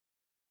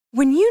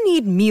When you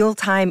need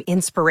mealtime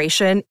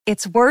inspiration,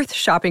 it's worth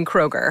shopping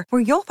Kroger,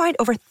 where you'll find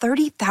over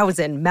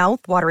 30,000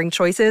 mouth-watering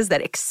choices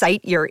that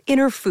excite your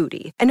inner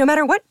foodie. And no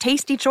matter what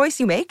tasty choice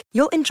you make,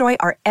 you'll enjoy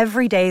our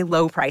everyday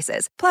low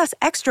prices, plus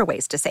extra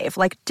ways to save,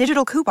 like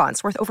digital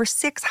coupons worth over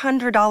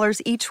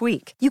 $600 each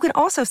week. You can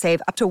also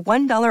save up to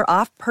 $1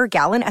 off per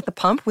gallon at the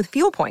pump with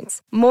fuel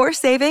points. More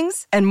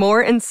savings and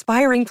more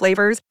inspiring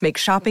flavors make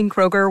shopping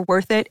Kroger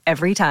worth it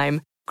every time.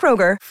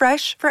 Kroger,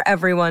 fresh for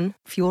everyone.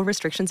 Fuel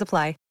restrictions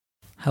apply.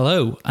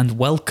 Hello, and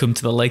welcome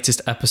to the latest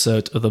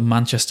episode of the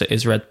Manchester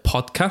is Red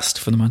podcast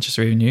from the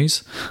Manchester Evening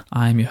News.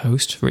 I'm your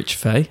host, Rich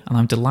Fay, and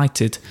I'm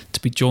delighted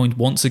to be joined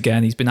once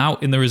again. He's been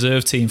out in the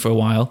reserve team for a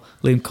while.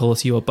 Liam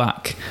Cullis, you are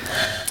back.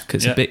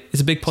 It's a big podcast.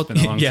 It's been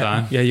a long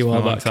time. Yeah, you are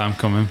back. A long time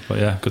coming, but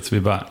yeah, good to be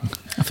back.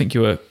 I think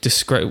you were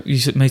discreet.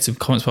 You made some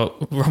comments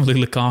about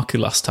Romelu Lukaku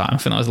last time. I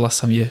think that was the last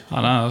time you...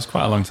 I know, it was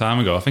quite a long time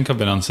ago. I think I've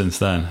been on since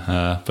then.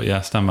 But yeah,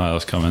 stand by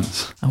those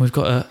comments. And we've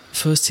got a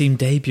first team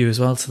debut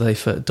as well today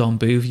for Don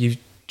Booth. You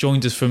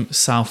joined us from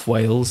South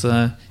Wales,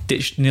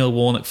 ditched Neil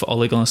Warnock for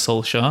Ole Gunnar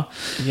Solskjaer.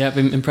 Yeah,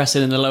 been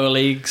impressive in the lower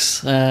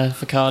leagues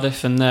for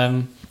Cardiff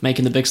and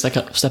making the big step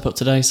up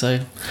today, so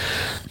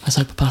let's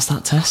hope I pass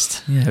that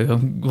test. Yeah,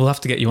 we'll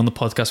have to get you on the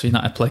podcast for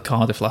United play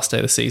Cardiff last day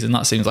of the season.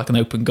 That seems like an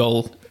open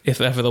goal,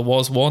 if ever there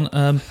was one.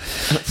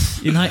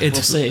 United...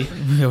 We'll see.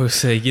 We'll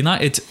see.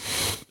 United,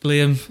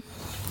 Liam...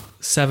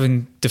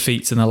 7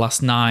 defeats in the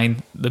last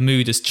 9. The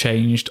mood has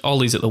changed.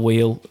 Ollie's at the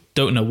wheel.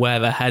 Don't know where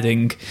they're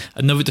heading.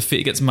 Another defeat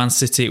against Man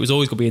City. It was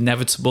always going to be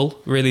inevitable,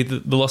 really,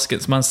 the loss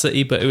against Man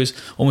City, but it was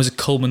almost a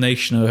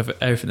culmination of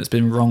everything that's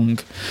been wrong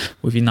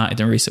with United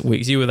in recent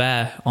weeks. You were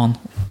there on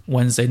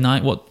Wednesday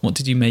night. What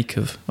did you make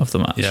of the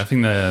match? Yeah, I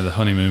think the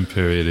honeymoon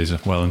period is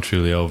well and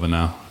truly over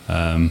now.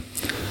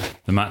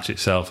 The match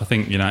itself, I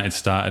think United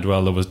started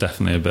well. There was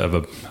definitely a bit of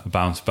a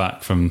bounce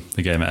back from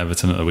the game at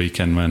Everton at the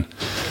weekend when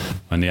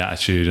the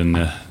attitude and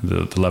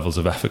the levels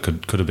of effort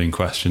could have been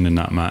questioned in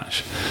that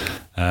match.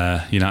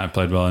 United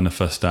played well in the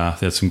first half.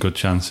 They had some good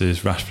chances.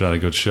 Rashford had a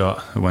good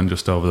shot. It went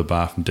just over the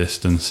bar from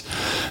distance.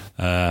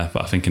 But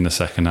I think in the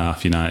second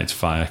half, United's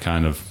fire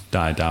kind of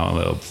died down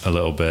a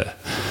little bit.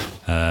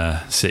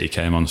 City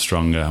came on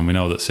stronger, and we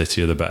know that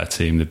City are the better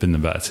team. They've been the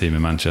better team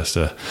in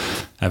Manchester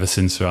ever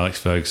since Sir Alex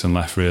Ferguson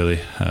left,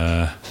 really.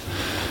 And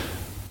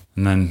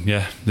then,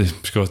 yeah, they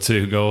scored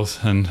 2 goals,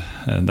 and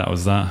that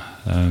was that.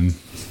 And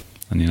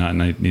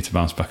United need to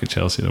bounce back at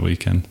Chelsea at the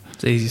weekend.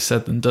 It's easier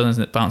said than done,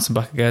 isn't it? Bouncing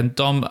back again.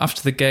 Dom,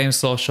 after the game,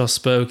 Solskjaer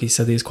spoke. He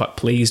said he was quite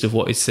pleased with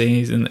what he's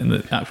seen in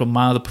the actual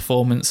manner of the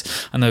performance.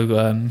 I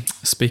know,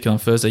 speaking on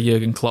Thursday,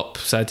 Jurgen Klopp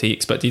said he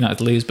expected United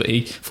to lose, but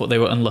he thought they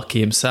were unlucky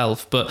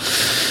himself. But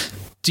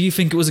do you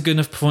think it was a good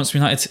enough performance for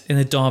United in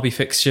a derby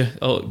fixture?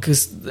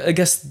 Because I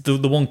guess the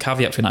one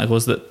caveat for United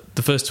was that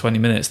the first 20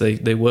 minutes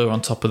they were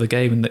on top of the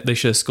game and they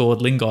should have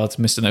scored. Lingard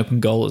missed an open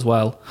goal as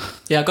well.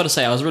 Yeah, I've got to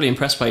say, I was really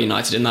impressed by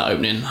United in that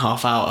opening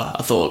half hour.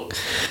 I thought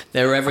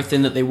they were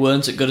everything that they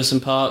weren't at Goodison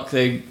Park.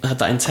 They had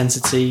that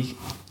intensity.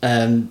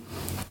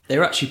 They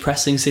were actually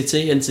pressing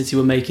City, and City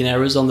were making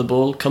errors on the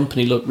ball.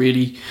 Company looked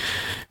really,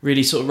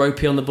 really sort of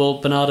ropey on the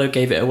ball. Bernardo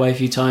gave it away a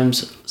few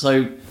times.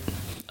 So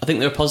I think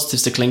there are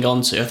positives to cling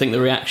on to. I think the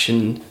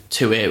reaction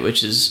to it,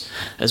 which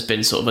has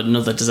been sort of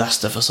another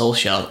disaster for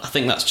Solskjaer, I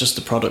think that's just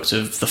the product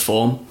of the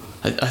form.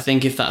 I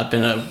think if that had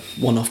been a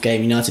one-off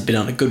game, United had been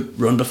on a good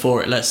run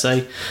before it, let's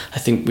say, I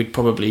think we'd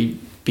probably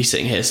be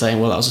sitting here saying,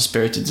 well, that was a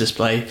spirited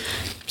display.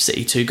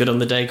 City too good on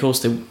the day. Of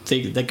course,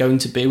 they're going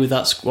to be with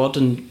that squad,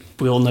 and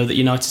we all know that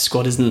United's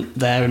squad isn't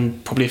there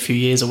and probably a few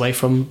years away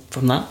from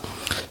that.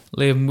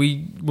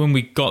 Liam, when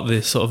we got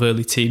this sort of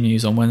early team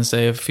news on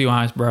Wednesday, a few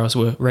eyebrows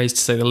were raised,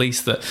 to say the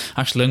least, that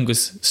Ashley Young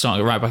was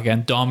starting at right back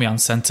again, Darmian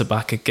centre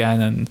back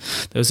again, and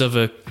there was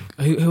other...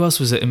 Who else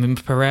was it? I mean,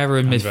 Pereira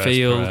in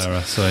midfield.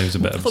 Pereira, so he was a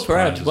bit of a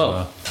Pereira surprise as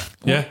well.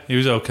 Yeah, he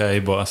was okay,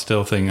 but I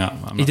still think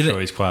I'm not sure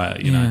he's quite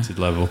at United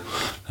level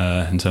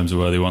in terms of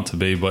where they want to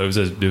be. But it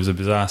was a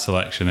bizarre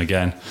selection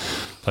again.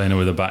 Playing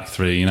with a back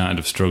three, United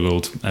have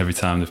struggled every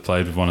time they've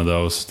played with one of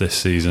those this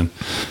season.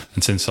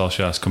 And since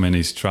Solskjaer's come in,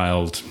 he's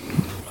trialled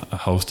a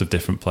host of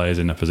different players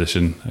in a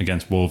position.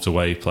 Against Wolves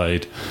away, he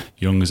played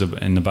Young as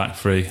in the back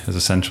three as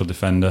a central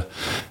defender.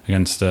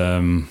 Against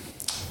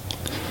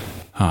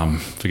I'm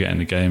forgetting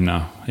the game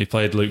now. He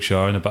played Luke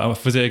Shaw in the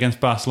back. Was it against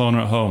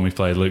Barcelona at home? He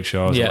played Luke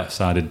Shaw as a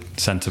left-sided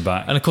centre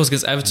back. And of course,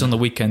 against Everton on the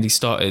weekend, he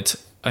started,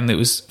 and it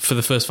was for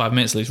the first 5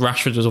 minutes at least.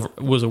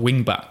 Rashford was a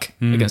wing back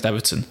against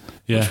Everton,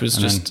 which was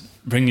just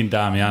bringing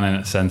Darmian in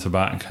at centre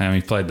back.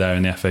 He played there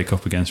in the FA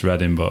Cup against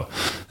Reading, but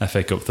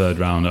FA Cup third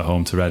round at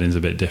home to Reading's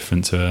a bit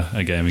different to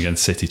a game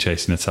against City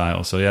chasing a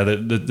title. So yeah,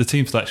 the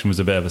team selection was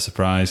a bit of a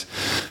surprise,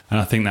 and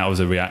I think that was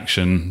a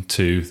reaction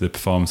to the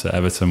performance at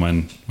Everton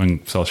when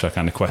Solskjaer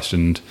kind of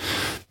questioned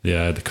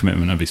the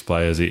commitment of his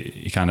players.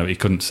 He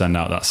couldn't send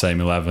out that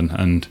same 11,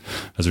 and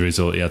as a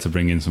result, he had to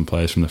bring in some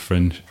players from the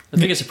fringe. The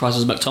biggest surprise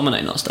was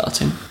McTominay not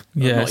starting.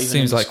 Yeah, not it even seems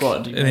in the like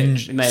squad.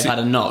 He may have had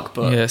a knock,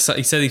 but yeah, so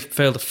he said he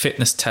failed a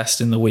fitness test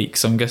in the week,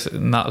 so I'm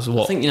guessing that was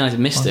what I think United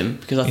missed him,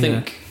 because I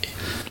think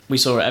we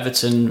saw at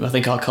Everton, I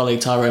think our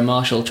colleague Tyrone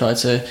Marshall tried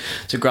to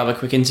grab a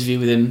quick interview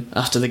with him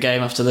after the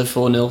game, after the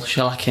 4-0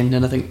 shellacking,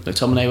 and I think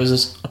McTominay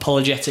was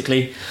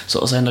apologetically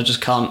sort of saying, I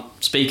just can't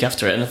speak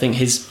after it. And I think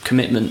his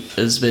commitment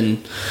has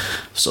been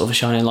sort of a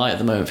shining light at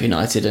the moment for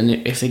United, and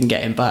if they can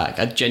get him back,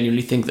 I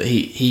genuinely think that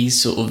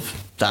he's sort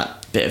of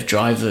that bit of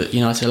drive that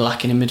United are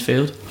lacking in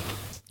midfield.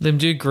 Liam,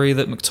 do you agree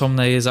that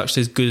McTominay is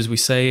actually as good as we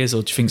say he is,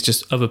 or do you think it's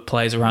just other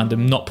players around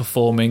him not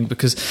performing?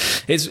 Because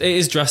it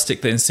is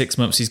drastic that in 6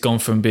 months he's gone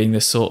from being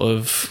this sort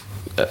of...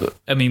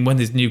 I mean, when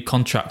his new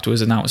contract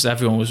was announced,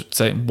 everyone was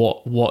saying,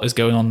 what is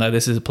going on there?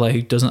 This is a player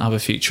who doesn't have a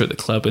future at the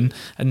club, and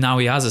now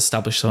he has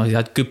established, so he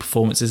had good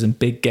performances in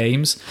big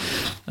games.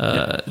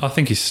 I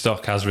think his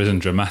stock has risen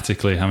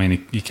dramatically. I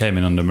mean, he came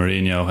in under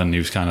Mourinho and he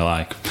was kind of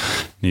like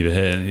neither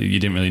here. You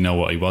didn't really know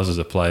what he was as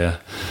a player,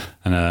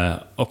 and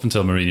up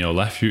until Mourinho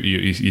left,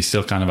 you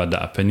still kind of had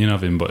that opinion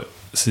of him. But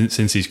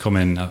since he's come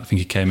in, I think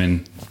he came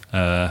in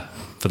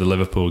for the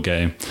Liverpool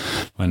game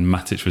when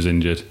Matic was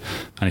injured,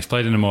 and he's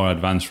played in a more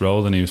advanced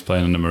role than he was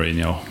playing under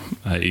Mourinho.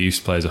 He used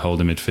to play as a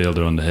holding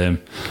midfielder under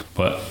him,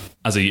 but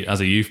as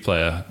a youth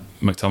player,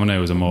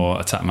 McTominay was a more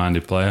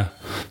attack-minded player.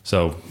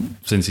 So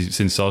since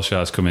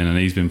Solskjaer's come in and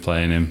he's been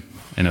playing him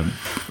in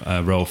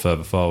a role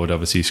further forward,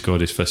 obviously he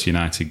scored his first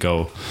United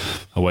goal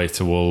away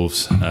to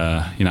Wolves.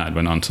 United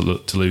went on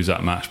to lose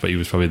that match, but he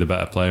was probably the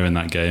better player in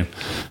that game.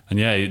 And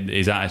yeah,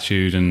 his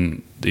attitude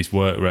and his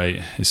work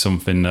rate is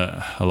something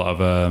that a lot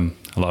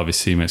of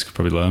his teammates could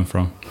probably learn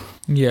from.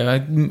 Yeah,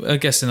 I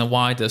guess in a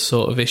wider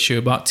sort of issue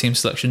about team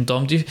selection,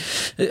 Dom,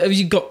 have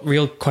you got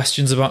real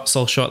questions about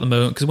Solskjaer at the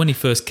moment? Because when he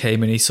first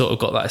came in, he sort of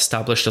got that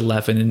established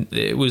 11, and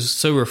it was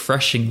so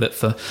refreshing that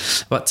for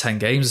about 10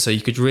 games or so,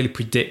 you could really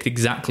predict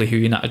exactly who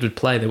United would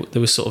play. There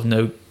was sort of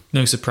no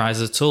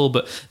surprises at all.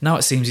 But now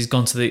it seems he's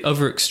gone to the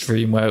other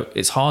extreme where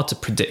it's hard to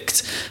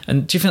predict.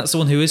 And do you think that's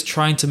someone who is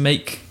trying to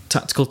make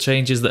tactical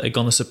changes that are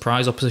going to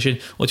surprise opposition,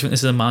 or do you think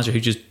this is a manager who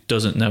just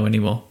doesn't know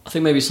anymore? I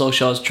think maybe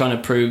Solskjaer's trying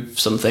to prove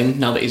something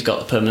now that he's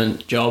got the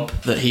permanent job,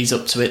 that he's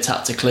up to it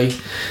tactically.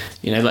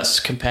 You know, let's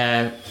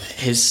compare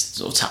his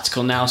sort of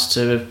tactical nous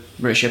to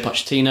Mauricio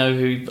Pochettino,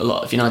 who a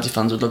lot of United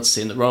fans would love to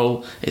see in the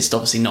role. It's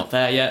obviously not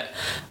there yet.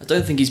 I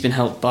don't think he's been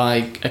helped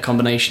by a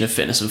combination of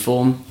fitness and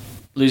form.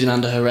 Losing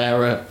Ander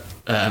Herrera.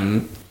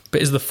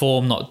 But is the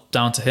form not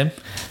down to him?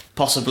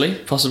 Possibly.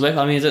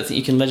 I mean, I don't think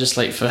you can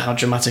legislate for how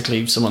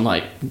dramatically someone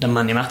like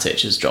Nemanja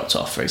Matic has dropped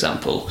off, for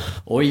example,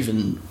 or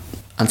even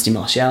Anthony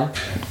Martial,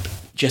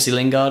 Jesse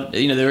Lingard.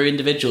 You know, there are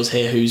individuals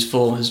here whose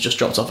form has just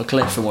dropped off a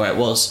cliff from where it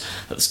was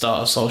at the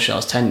start of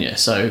Solskjaer's tenure.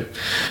 So,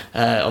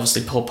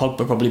 obviously, Paul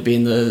Pogba probably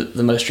being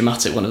the most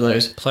dramatic one of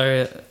those.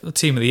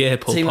 Team of the year,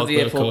 Paul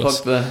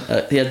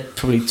Pogba. He had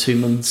probably 2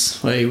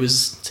 months where he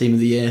was team of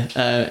the year,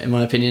 in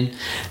my opinion.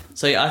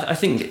 So I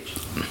think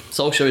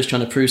Solskjaer is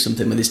trying to prove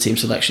something with his team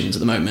selections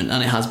at the moment,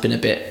 and it has been a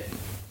bit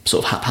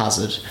sort of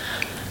haphazard.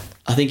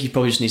 I think he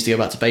probably just needs to go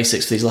back to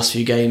basics for these last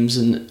few games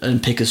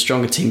and pick as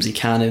strong a team as he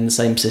can in the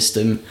same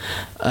system,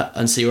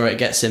 and see where it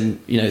gets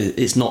him. You know,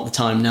 it's not the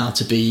time now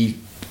to be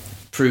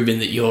proving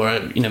that you're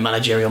a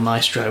managerial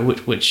maestro,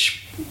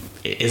 which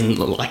it isn't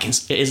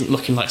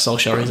looking like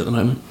Solskjaer is at the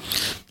moment.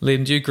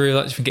 Liam, do you agree with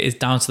that? Do you think it is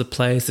down to the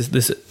players?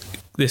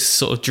 This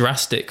sort of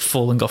drastic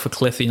falling off a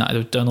cliff United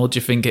have done, or do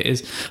you think it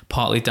is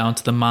partly down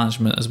to the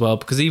management as well?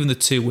 Because even the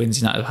 2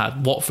 wins United have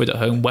had, Watford at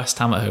home, West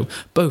Ham at home,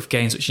 both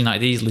games which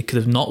United easily could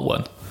have not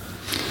won.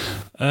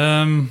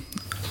 I'm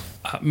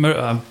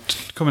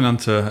coming on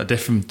to a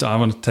different... I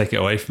want to take it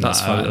away from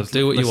That's that. Fine.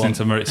 Do what you want.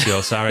 Listening to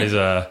Maurizio Sarri's...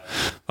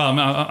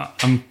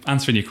 I'm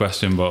answering your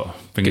question, but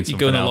bringing something else.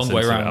 You're going a long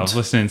way around. I was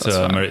listening to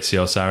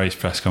Maurizio Sarri's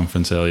press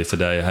conference earlier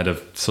today ahead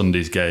of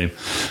Sunday's game,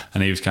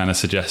 and he was kind of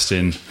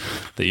suggesting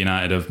that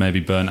United have maybe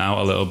burnt out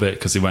a little bit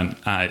because they went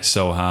at it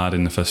so hard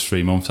in the first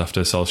 3 months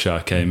after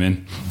Solskjaer came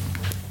in.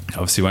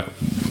 Obviously,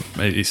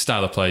 his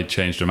style of play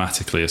changed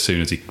dramatically as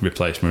soon as he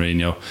replaced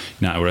Mourinho.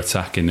 United were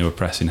attacking, they were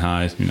pressing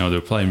high. You know, they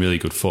were playing really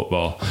good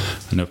football,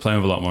 and they were playing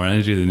with a lot more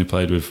energy than they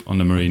played with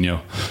under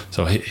Mourinho.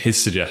 So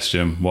his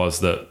suggestion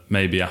was that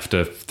maybe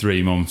after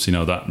 3 months, you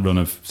know, that run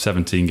of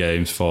 17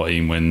 games,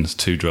 14 wins,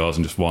 2 draws,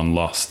 and just 1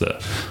 loss, a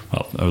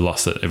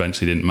loss that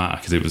eventually didn't matter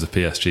because it was a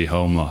PSG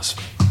home loss,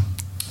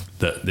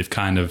 that they've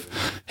kind of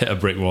hit a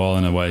brick wall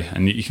in a way,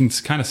 and you can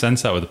kind of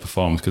sense that with the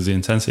performance because the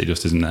intensity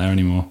just isn't there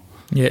anymore.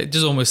 Yeah, it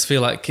does almost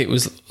feel like it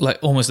was like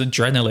almost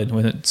adrenaline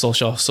when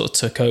Solskjaer sort of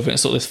took over.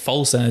 It's sort of this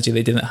false energy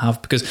they didn't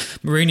have, because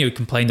Mourinho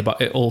complained about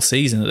it all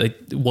season, that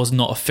it was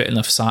not a fit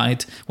enough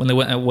side. When they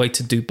went away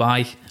to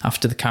Dubai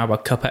after the Carabao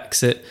Cup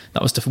exit,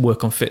 that was to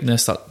work on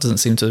fitness. That doesn't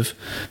seem to have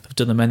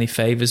done them any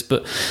favours.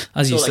 But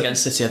as you said,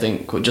 against City, I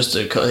think, just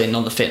to cut in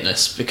on the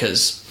fitness,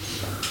 because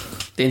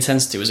the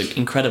intensity was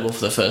incredible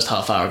for the first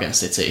half hour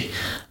against City,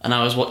 and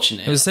I was watching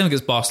it. It was the same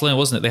against Barcelona,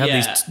 wasn't it? They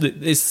had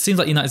it seems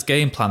like United's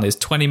game plan is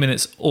 20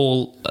 minutes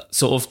all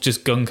sort of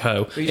just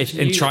gung-ho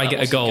and try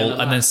get a goal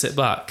and then sit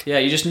back. Yeah,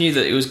 you just knew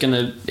that it was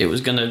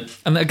gonna.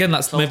 And again,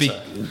 that's falter. maybe,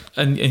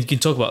 and you can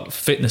talk about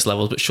fitness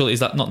levels, but surely is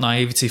that not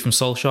naivety from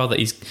Solskjaer that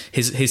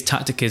his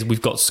tactic is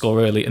we've got to score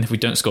early, and if we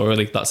don't score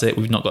early, that's it.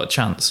 We've not got a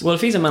chance. Well,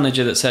 if he's a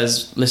manager that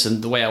says,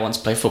 "Listen, the way I want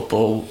to play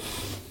football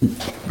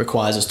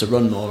requires us to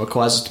run more,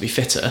 requires us to be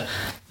fitter,"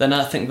 then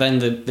I think then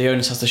the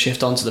onus has to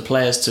shift on to the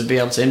players to be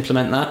able to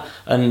implement that.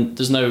 And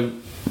there's no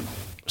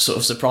sort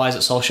of surprise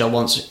that Solskjaer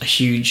wants a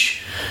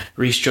huge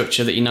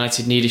restructure, that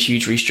United need a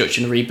huge restructure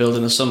and rebuild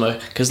in the summer,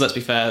 because let's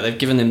be fair, they've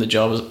given him the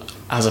job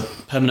as a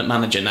permanent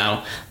manager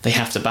now. They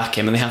have to back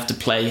him and they have to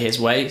play his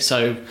way.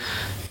 So,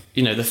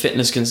 the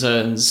fitness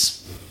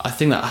concerns, I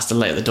think that has to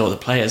lay at the door of the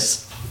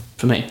players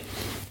for me.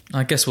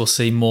 I guess we'll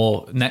see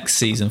more next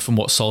season from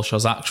what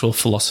Solskjaer's actual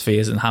philosophy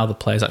is and how the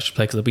players actually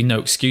play, because there'll be no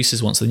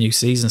excuses once the new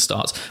season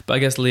starts. But I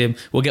guess, Liam,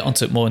 we'll get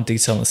onto it more in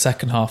detail in the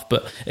second half,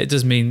 but it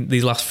does mean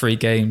these last 3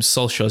 games,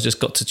 Solskjaer's just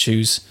got to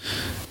choose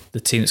the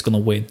team that's going to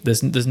win.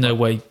 There's no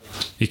way.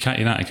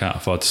 United can't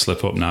afford to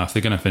slip up now. If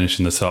they're going to finish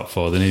in the top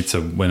 4, they need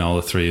to win all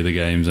the 3 of the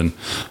games and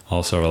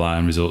also rely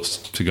on results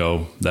to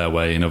go their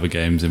way in other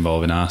games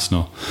involving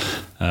Arsenal.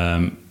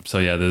 So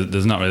yeah,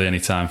 there's not really any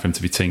time for him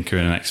to be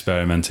tinkering and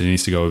experimenting. He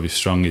needs to go with his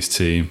strongest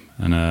team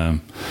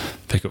and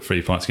pick up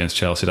 3 points against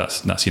Chelsea.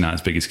 That's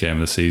United's biggest game of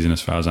the season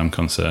as far as I'm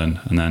concerned.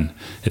 And then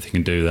if they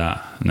can do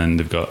that, and then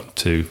they've got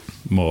 2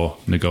 more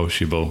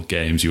negotiable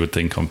games, you would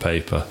think on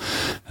paper,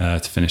 to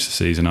finish the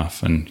season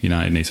off, and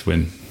United need to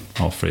win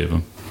all 3 of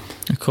them.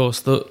 Of course,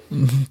 the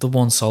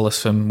one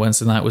solace from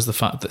Wednesday night was the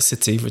fact that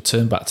City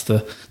returned back to the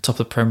top of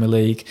the Premier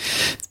League.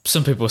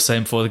 Some people were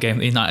saying before the game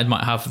that United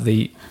might have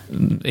the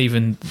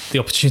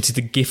opportunity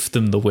to gift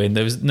them the win.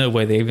 There was no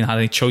way they even had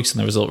any choice in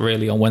the result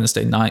really on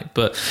Wednesday night.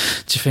 But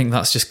do you think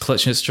that's just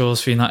clutching at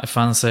straws for United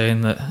fans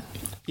saying that?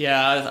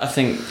 Yeah, I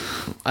think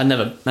I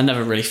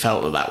never really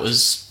felt that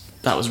was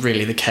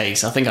really the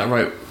case. I think I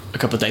wrote a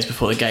couple of days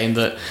before the game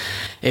that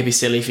it'd be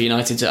silly for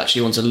United to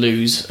actually want to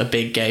lose a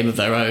big game of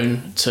their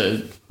own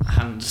to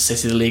hand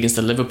City the league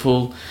instead of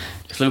Liverpool.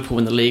 If Liverpool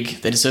win the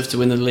league, they deserve to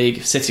win the league.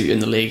 If City win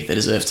the league, they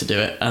deserve to do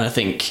it. And I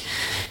think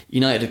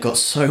United have got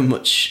so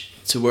much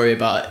to worry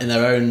about in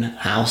their own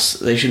house.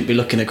 They shouldn't be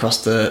looking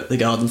across the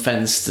garden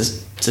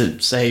fence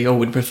to say, "Oh,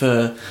 we'd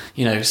prefer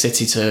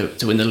City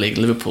to win the league,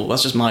 Liverpool."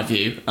 That's just my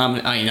view.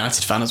 I'm a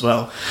United fan as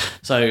well,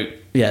 so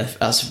yeah,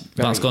 that's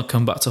going to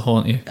come back to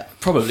haunt you.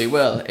 Probably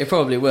will. It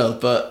probably will.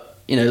 But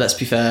let's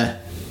be fair.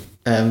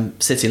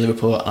 City and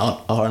Liverpool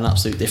are an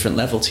absolute different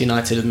level to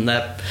United, and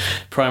their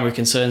primary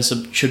concerns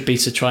should be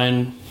to try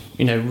and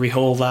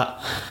rehaul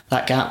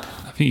that gap.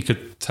 I think you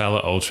could tell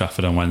at Old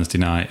Trafford on Wednesday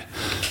night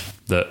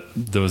that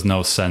there was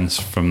no sense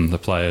from the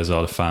players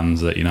or the fans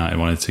that United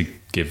wanted to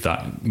give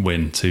that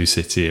win to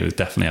City. It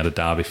definitely had a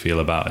derby feel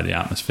about it. The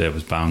atmosphere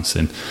was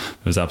bouncing.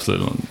 It was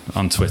absolutely,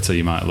 on Twitter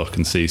you might look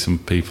and see some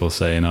people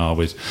saying, "Oh,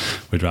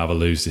 we'd rather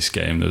lose this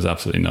game." There was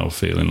absolutely no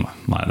feeling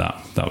like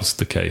that. That was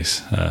the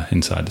case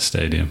inside the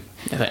stadium.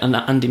 And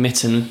Andy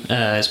Mitten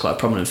is quite a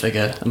prominent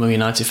figure among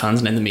United fans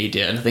and in the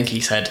media, and I think he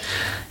said,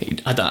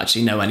 "I don't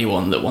actually know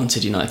anyone that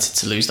wanted United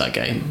to lose that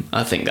game."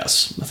 I think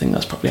that's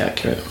probably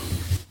accurate.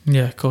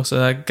 Yeah, of course.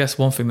 I guess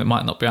one thing that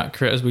might not be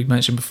accurate, as we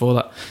mentioned before,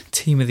 that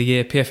Team of the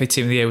Year, PFA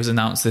Team of the Year was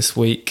announced this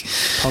week.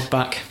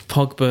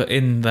 Pogba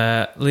in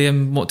there.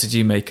 Liam, what did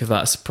you make of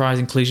that surprise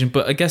inclusion?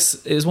 But I guess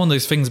it was one of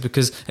those things,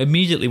 because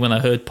immediately when I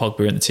heard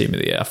Pogba in the Team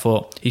of the Year, I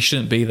thought he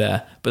shouldn't be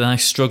there. But then I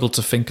struggled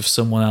to think of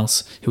someone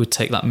else who would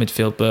take that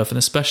midfield berth. And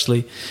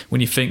especially when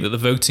you think that the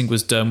voting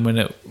was done when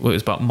it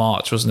was about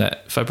March, wasn't it?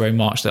 February,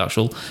 March, the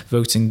actual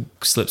voting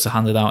slips are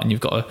handed out, and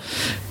you've got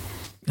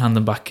to hand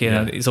them back in.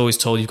 Yeah. It's always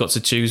told you've got to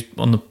choose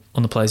on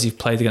the players you've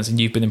played against and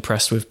you've been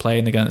impressed with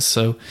playing against.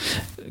 So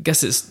I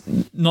guess it's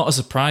not a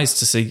surprise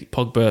to see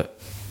Pogba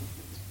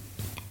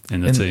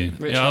in the team.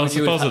 Rich,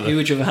 who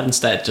would you have had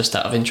instead, just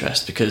out of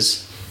interest?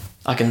 Because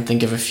I can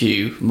think of a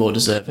few more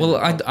deserving. Well,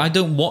 I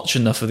don't watch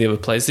enough of the other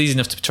players. It's easy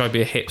enough to try to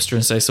be a hipster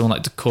and say someone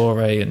like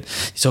Decore, and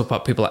you talk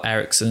about people like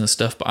Eriksen and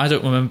stuff, but I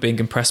don't remember being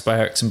impressed by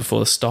Eriksen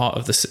before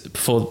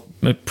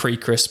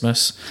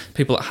pre-Christmas.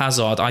 People like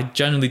Hazard, I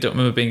generally don't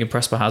remember being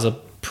impressed by Hazard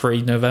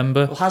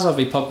pre-November. Well, Hazard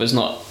v Pogba's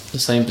not the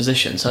same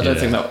position, so I don't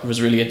think that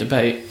was really a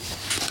debate.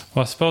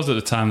 Well, I suppose at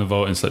the time the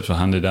voting slips were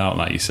handed out,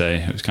 like you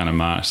say, it was kind of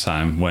March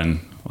time when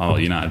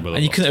United will.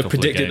 And you couldn't have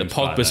predicted that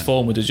Pogba's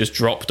form would have just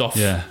dropped off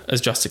as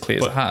drastically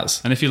as it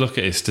has. And if you look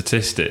at his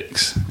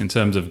statistics, in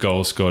terms of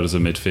goals scored as a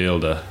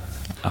midfielder,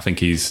 I think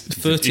he's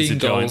 13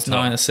 goals,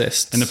 9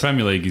 assists. In the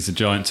Premier League, he's a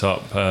joint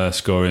top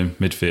scoring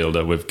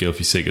midfielder with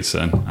Gylfi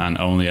Sigurdsson, and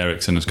only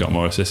Eriksen has got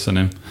more assists than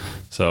him.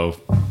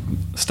 So,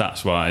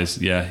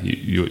 stats-wise,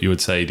 you would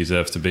say he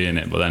deserves to be in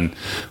it. But then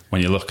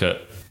when you look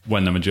at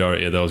when the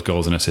majority of those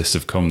goals and assists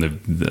have come,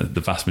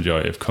 the vast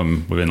majority have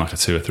come within like a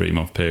 2 or 3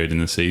 month period in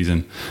the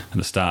season, at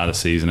the start of the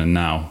season, and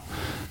now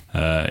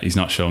he's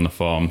not shown the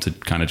form to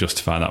kind of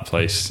justify that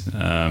place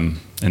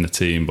in the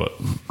team. But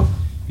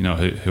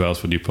who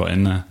else would you put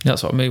in there?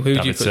 That's what I mean. Who do you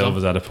David put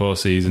Silva's had a poor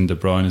season. De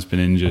Bruyne has been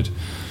injured.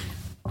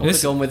 I would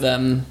have gone with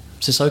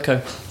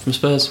Sissoko from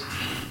Spurs.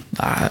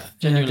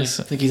 Genuinely, I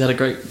think he's had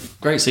a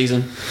great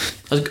season.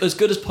 As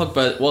good as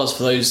Pogba was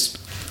for those,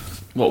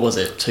 what was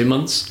it, 2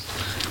 months?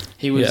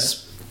 He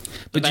was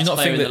the best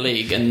player in the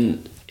league,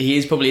 and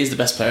he probably is the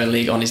best player in the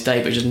league on his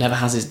day, but he just never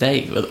has his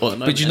day at the moment.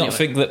 But do you not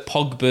think that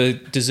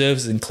Pogba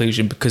deserves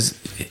inclusion because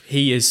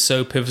he is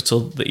so pivotal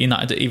that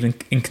United are even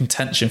in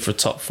contention for a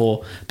top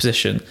 4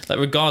 position? Like,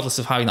 regardless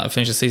of how United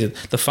finished the season,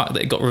 the fact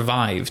that it got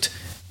revived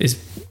is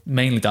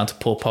mainly down to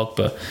Paul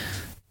Pogba.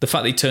 The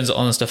fact that he turns it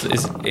on and stuff,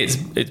 it's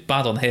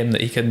bad on him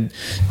that he can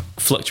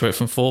fluctuate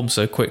from form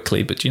so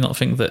quickly. But do you not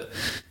think that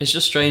it's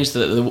just strange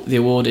that the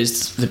award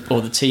is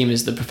the team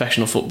is the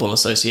Professional Football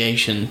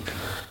Association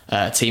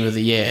Team of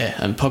the Year,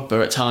 and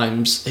Pogba at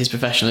times his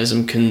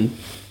professionalism can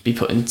be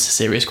put into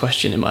serious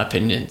question, in my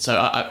opinion.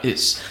 So it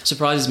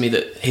surprises me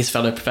that his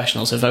fellow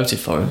professionals have voted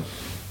for him.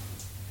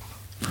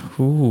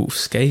 Ooh,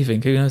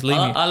 scathing. Who knows?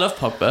 I love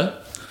Pogba.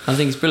 I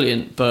think he's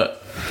brilliant,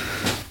 but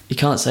you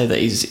can't say that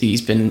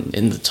he's been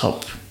in the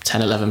top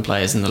 10, 11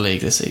 players in the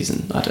league this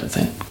season. I don't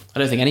think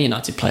any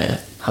United player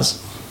has.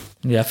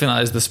 Yeah, I think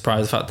that is the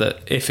surprise, the fact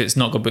that if it's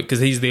not good, because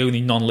he's the only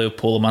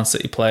non-Liverpool or Man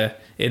City player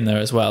in there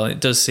as well. And it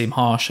does seem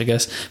harsh, I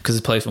guess, because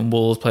he plays from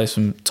Wolves, plays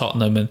from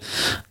Tottenham, and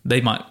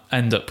they might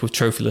end up with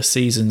trophyless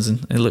seasons,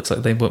 and it looks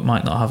like they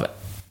might not have it.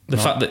 The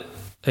fact that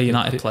a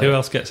United player... Who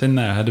else gets in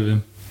there ahead of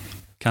him?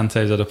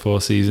 Kante's had a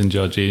poor season,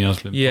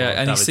 Jorginho's been poor.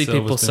 And David you see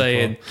Silva's people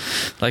saying,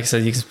 like I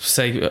said, you can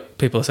say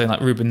people are saying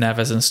like Ruben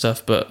Neves and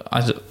stuff, but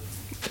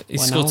he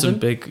scored some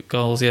big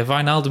goals. Yeah,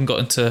 Wijnaldum got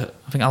into,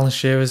 I think, Alan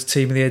Shearer's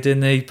team of the year,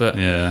 didn't he? But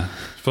yeah,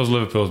 I suppose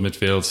Liverpool's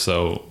midfield's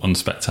so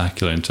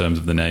unspectacular in terms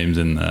of the names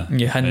in there.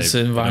 Yeah,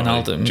 Henderson,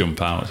 Wijnaldum really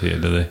jump out here,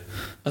 do they?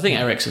 I think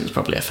Eriksen's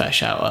probably a fair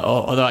shout,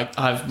 although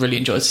I've really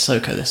enjoyed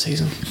Sissoko this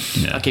season.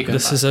 Yeah. I keep going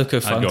the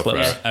Sissoko fan club.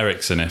 I'd go for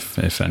Eriksen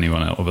if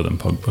anyone other than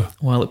Pogba.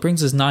 Well, it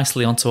brings us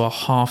nicely onto our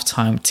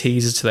half-time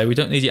teaser today. We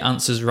don't need your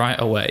answers right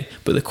away,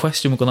 but the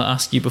question we're going to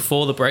ask you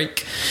before the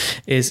break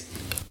is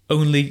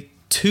only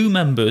 2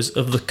 members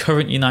of the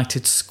current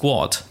United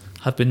squad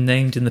have been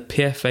named in the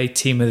PFA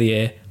Team of the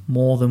Year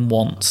more than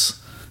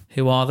once.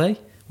 Who are they?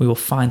 We will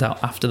find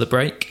out after the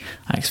break.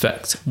 I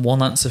expect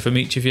one answer from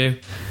each of you.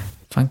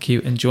 Thank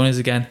you, and join us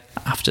again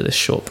after this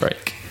short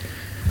break.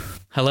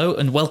 Hello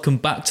and welcome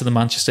back to the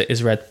Manchester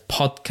is Red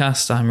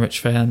podcast. I'm Rich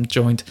Fay. I'm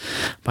joined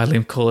by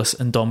Liam Cullis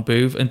and Don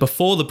Boove. And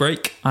before the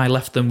break, I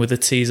left them with a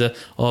teaser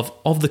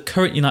of the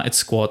current United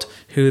squad,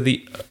 who are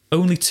the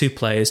only 2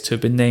 players to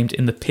have been named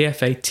in the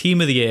PFA Team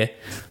of the Year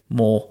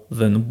more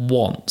than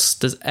once.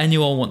 Does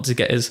anyone want to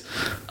get his...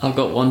 I've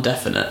got one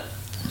definite.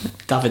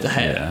 David De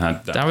Gea. Yeah,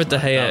 David De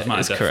Gea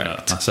is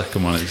correct. My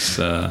second one is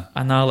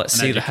and now let's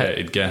see the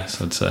educated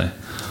guess, I'd say.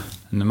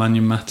 And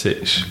Nemanja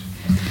Matic.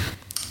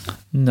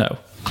 No.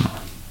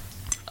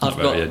 Not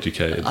very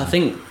educated. I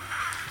think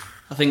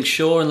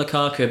Shaw and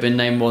Lukaku have been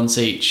named once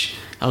each.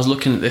 I was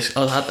looking at this.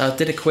 I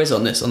did a quiz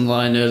on this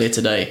online earlier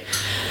today.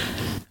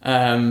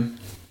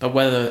 But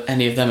whether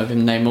any of them have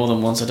been named more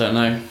than once, I don't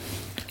know.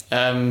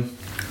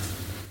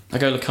 I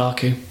go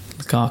Lukaku.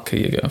 Lukaku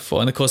you're going for.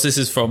 And of course, this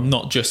is from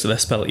not just their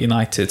spell at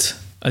United,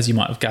 as you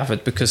might have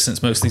gathered, because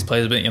since most of these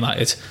players have been at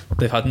United,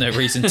 they've had no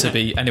reason to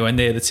be anywhere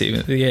near the Team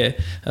of the Year.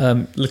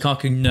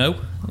 Lukaku, no.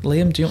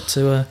 Liam, do you want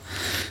to...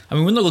 I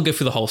mean, we're not going to go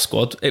through the whole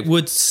squad. It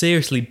would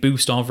seriously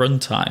boost our run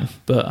time,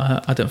 but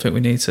I don't think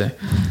we need to.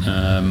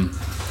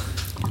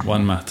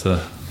 One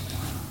matter.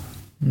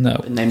 No.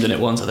 Been named in it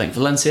once, I think.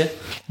 Valencia?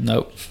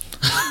 No.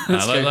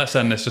 Let's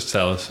end this. Just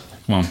tell us.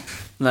 Come on.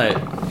 No.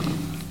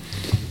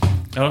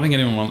 I don't think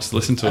anyone wants to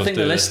listen to us. I think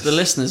the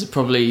listeners are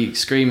probably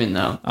screaming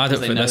now. I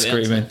don't think they're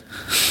screaming.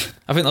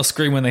 I think they'll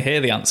scream when they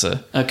hear the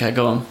answer. Okay,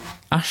 go on.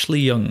 Ashley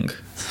Young.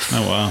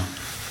 Oh, wow.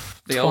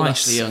 The old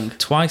Ashley Young.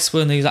 Twice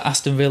when he was at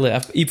Aston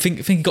Villa. You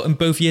think he got him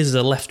both years as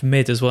a left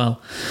mid as well.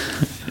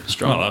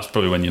 Strong. Well, that's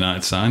probably when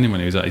United signed him,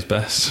 when he was at his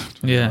best.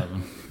 Yeah.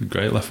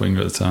 Great left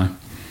winger at the time.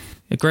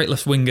 A great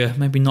left winger,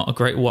 maybe not a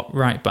great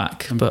right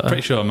back. But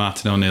pretty sure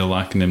Martin O'Neill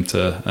likened him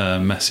to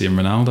Messi and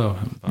Ronaldo.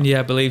 Yeah,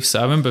 I believe so.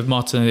 I remember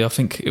Martin O'Neill, I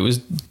think it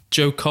was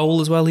Joe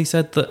Cole as well. He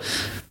said that...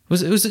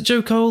 Was it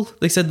Joe Cole?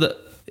 They said that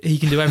he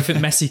can do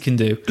everything Messi can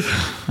do.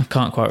 I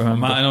can't quite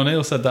remember. Martin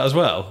O'Neill said that as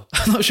well?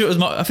 I'm not sure it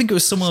was... I think it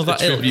was someone of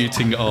that ilk.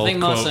 Attributing all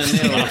quotes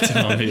to Martin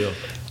O'Neill.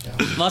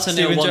 Martin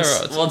O'Neill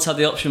once had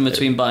the option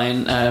between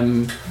buying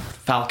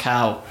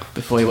Falcao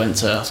before he went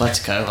to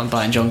Atletico and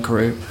buying John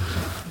Carew.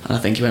 And I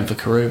think he went for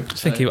Carew.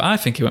 I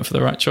think he went for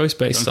the right choice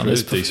based on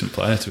his... decent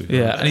player to be.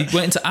 Yeah, and he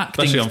went into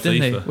acting, didn't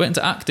he? Went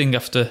into acting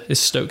after his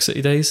Stoke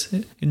City days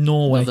in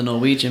Norway. Another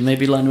Norwegian,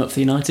 maybe line him up for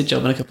the United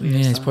job in a couple of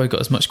years. Yeah, he's probably got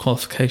as much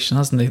qualification,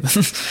 hasn't he?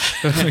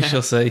 We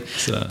shall see.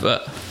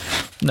 But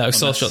no,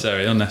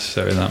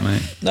 unnecessary that,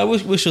 mate. No,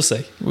 we shall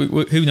see.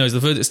 Who knows? The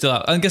verdict's still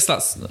out. I guess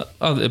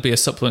it'll be a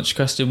supplementary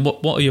question.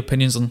 What are your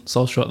opinions on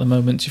Solskjaer at the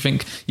moment? Do you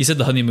think, you said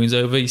the honeymoon's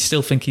over, you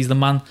still think he's the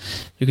man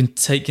who can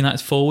take United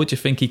forward? Do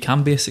you think he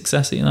can be a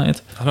success at United?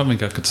 I don't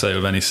think I could say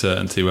with any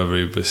certainty whether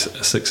he was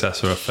a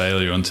success or a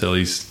failure until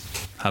he's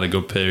had a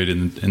good period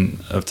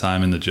of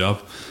time in the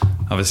job.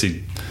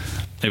 Obviously,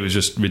 it was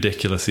just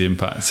ridiculous the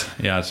impact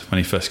he had when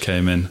he first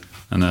came in.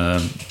 And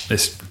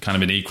it's kind of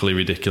been equally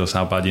ridiculous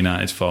how bad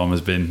United's form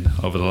has been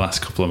over the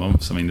last couple of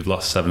months. I mean, they've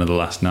lost 7 of the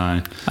last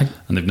 9,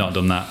 and they've not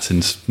done that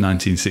since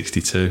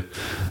 1962.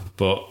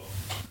 But,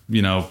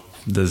 you know,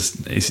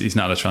 it's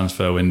not a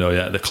transfer window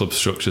yet. The club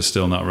structure's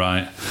still not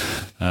right.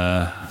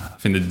 I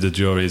think the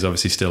jury is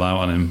obviously still out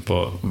on him,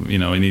 but, you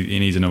know, he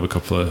needs another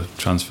couple of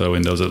transfer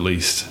windows at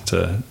least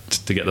to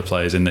get the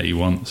players in that he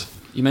wants.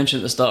 You mentioned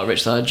at the start,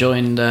 Rich, that I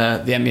joined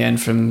the MEN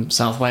from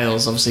South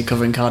Wales, obviously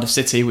covering Cardiff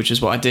City, which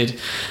is what I did.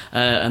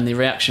 And the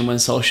reaction when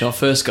Solskjaer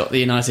first got the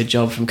United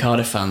job from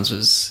Cardiff fans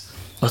was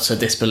utter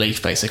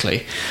disbelief,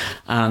 basically.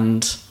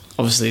 And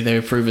obviously they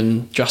were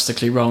proven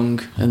drastically wrong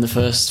in the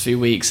first few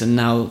weeks, and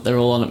now they're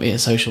all on at me at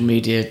social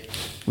media.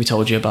 We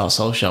told you about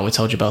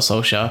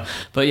Solskjaer.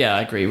 But yeah,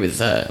 I agree with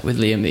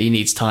Liam that he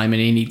needs time and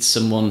he needs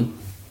someone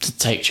to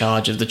take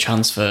charge of the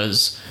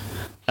transfers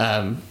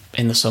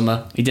in the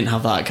summer. He didn't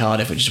have that at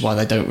Cardiff, which is why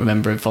they don't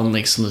remember him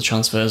fondly. Some of the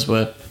transfers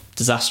were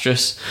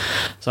disastrous.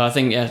 So I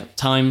think, yeah,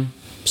 time,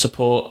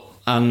 support,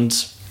 and,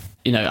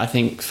 you know, I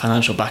think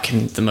financial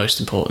backing the most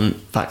important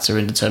factor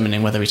in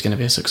determining whether he's going to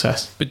be a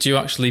success. But do you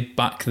actually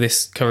back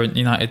this current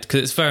United?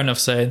 Because it's fair enough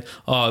saying,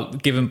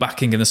 give him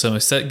backing in the summer,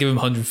 give him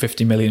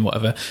 150 million,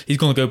 whatever. He's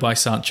going to go buy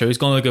Sancho. He's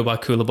going to go buy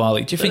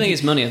Koulibaly. Do you think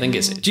it's money? I think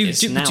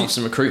it's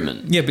some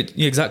recruitment. Yeah, but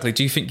yeah, exactly.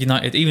 Do you think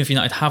United, even if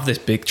United have this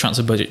big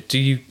transfer budget, do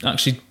you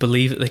actually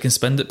believe that they can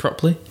spend it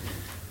properly?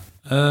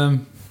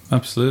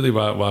 Absolutely.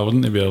 Why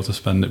wouldn't they be able to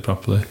spend it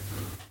properly?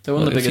 They're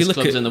one of the biggest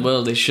clubs in the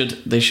world. They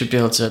should be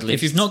able to at least.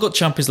 If you've not got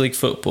Champions League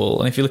football,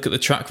 and if you look at the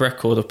track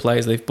record of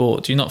players they've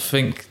bought, do you not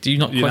question?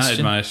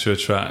 United managed to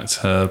attract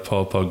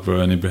Paul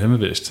Pogba and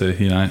Ibrahimovic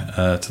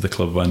to the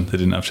club when they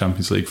didn't have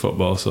Champions League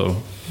football.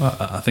 So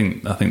I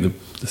think the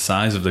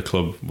size of the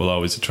club will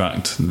always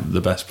attract the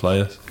best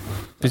players.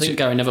 I think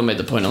Gary Neville made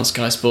the point on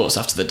Sky Sports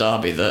after the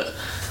derby that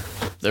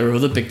there are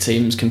other big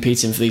teams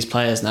competing for these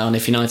players now, and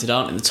if United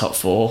aren't in the top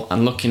 4,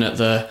 and looking at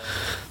the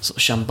sort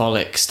of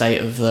shambolic state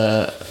of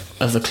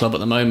the club at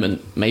the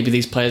moment, maybe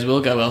these players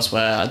will go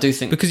elsewhere. I do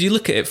think, because you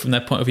look at it from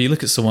their point of view. You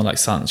look at someone like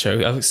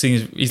Sancho. I've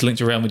seen he's linked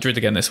to Real Madrid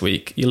again this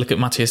week. You look at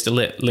Matthias de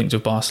Ligt linked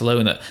with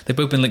Barcelona. They've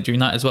both been linked to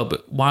United as well.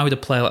 But why would a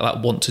player like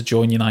that want to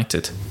join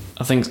United?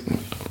 I don't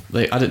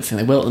think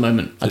they will at the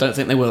moment.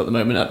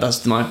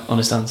 That's my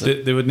honest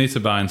answer. They would need to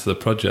buy into the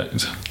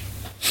project.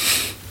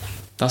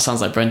 That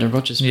sounds like Brendan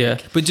Rodgers. Yeah,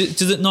 but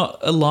does it not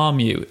alarm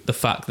you, the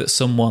fact that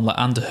someone like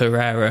Ander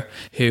Herrera,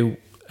 who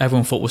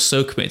everyone thought was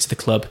so committed to the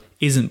club,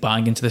 isn't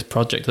buying into this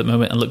project at the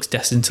moment and looks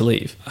destined to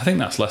leave? I think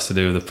that's less to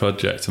do with the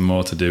project and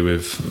more to do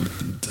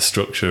with the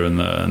structure and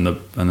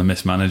the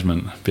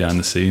mismanagement behind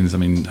the scenes. I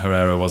mean,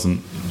 Herrera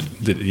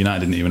United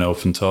didn't even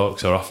open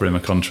talks or offer him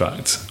a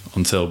contract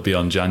until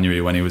beyond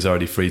January, when he was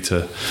already free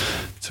to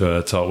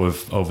talk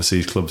with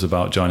overseas clubs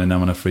about joining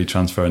them on a free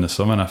transfer in the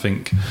summer. And I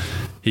think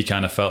he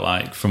kind of felt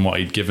like, from what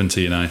he'd given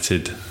to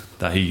United,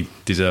 that he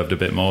deserved a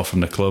bit more from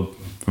the club,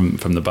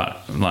 from the back,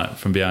 like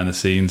from behind the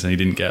scenes, and he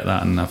didn't get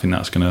that. And I think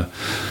that's going to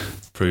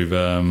prove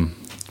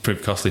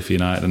costly for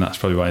United, and that's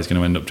probably why he's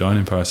going to end up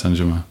joining Paris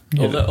Saint-Germain.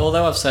 Yeah.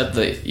 Although I've said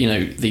that, you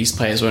know, these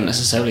players won't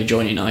necessarily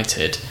join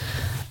United,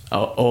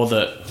 or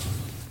that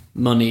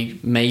money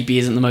maybe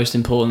isn't the most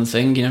important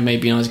thing. You know,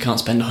 maybe United can't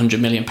spend £100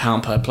 million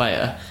per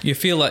player. You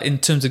feel like in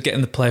terms of getting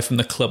the player from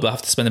the club, they'll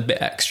have to spend a bit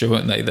extra,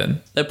 won't they?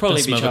 Then they'll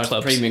probably be charged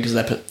a premium because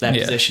of their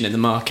position in the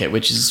market,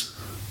 which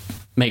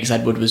makes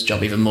Ed Woodward's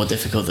job even more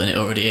difficult than it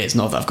already is.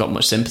 Not that I've got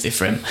much sympathy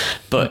for him,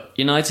 but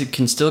United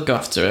can still go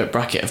after a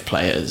bracket of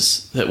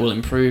players that will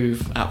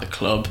improve at the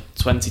club.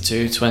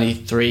 22,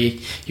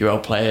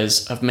 23-year-old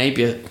players of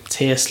maybe a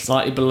tier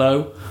slightly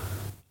below,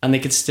 and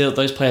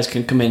those players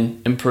can come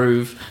in,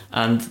 improve,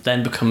 and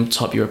then become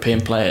top European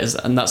players.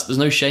 And there's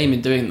no shame in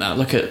doing that.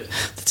 Look at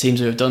the teams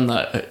who have done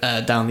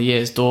that down the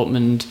years.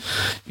 Dortmund,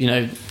 you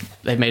know,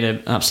 they've made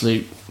an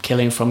absolute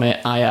killing from it.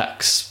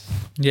 Ajax.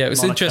 Yeah, it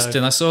was Monaco.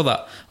 Interesting. I saw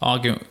that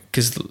argument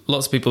because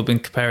lots of people have been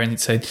comparing and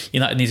saying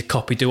United need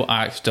to do what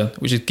Ajax have done,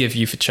 which is give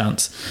youth a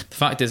chance. The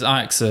fact is,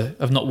 Ajax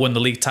have not won the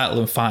league title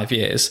in 5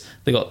 years.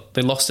 They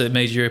lost a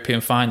major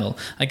European final.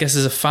 I guess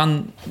as a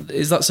fan,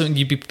 is that something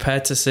you'd be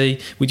prepared to see?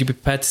 Would you be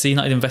prepared to see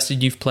United invest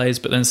in youth players,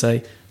 but then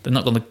say they're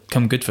not going to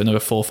come good for another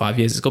 4 or 5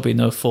 years? It's got to be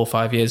another 4 or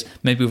 5 years,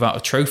 maybe without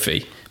a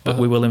trophy, but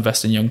we will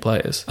invest in young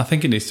players. I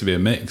think it needs to be a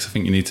mix. I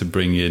think you need to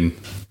bring in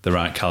the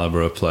right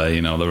calibre of play,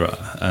 you know,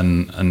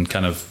 and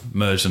kind of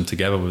merge them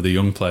together with the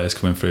young players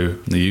coming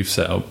through the youth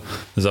setup.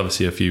 There's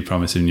obviously a few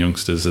promising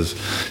youngsters. There's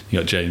you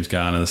got James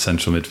Garner, the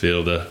central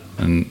midfielder,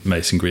 and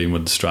Mason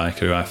Greenwood, the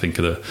striker, who I think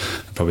are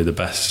probably the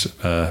best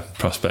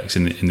prospects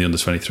in the under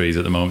 23s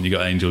at the moment. You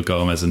got Angel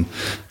Gomez and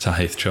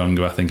Tahith Chong,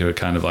 who I think are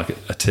kind of like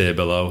a tier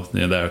below.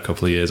 You know, they're a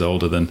couple of years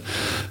older than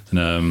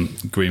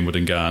Greenwood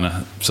and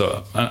Garner.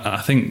 So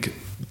I think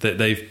that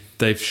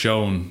they've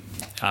shown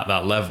at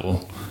that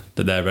level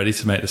that they're ready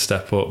to make the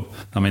step up.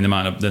 I mean, they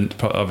might not, they're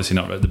obviously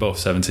not. They're both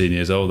 17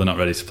 years old. They're not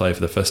ready to play for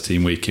the first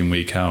team week in,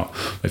 week out.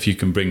 If you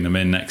can bring them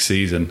in next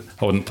season,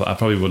 I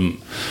probably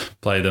wouldn't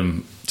play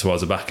them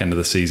towards the back end of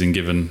the season,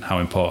 given how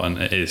important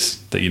it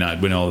is that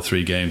United win all the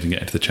 3 games and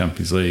get into the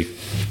Champions League.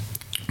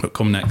 But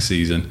come next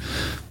season,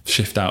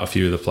 shift out a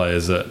few of the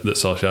players that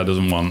Solskjaer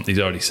doesn't want. He's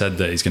already said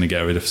that he's going to get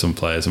rid of some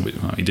players, and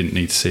he didn't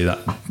need to say that.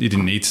 He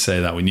didn't need to say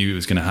that. We knew it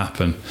was going to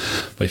happen.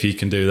 But if he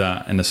can do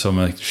that in the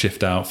summer,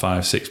 shift out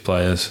 5-6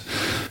 players,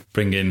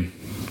 bring in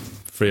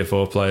 3 or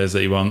 4 players that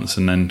he wants,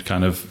 and then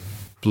kind of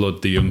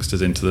blood the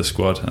youngsters into the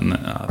squad, and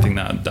I think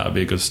that'd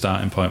be a good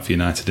starting point for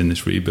United in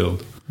this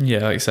rebuild.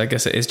 Yeah, like I said, I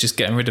guess it is just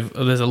getting rid of.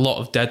 There's a lot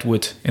of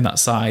deadwood in that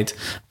side,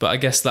 but I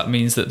guess that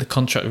means that the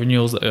contract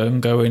renewals that are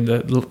ongoing,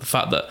 the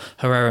fact that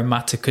Herrera and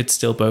Mata could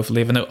still both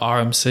leave. I know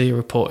RMC are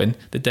reporting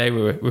the day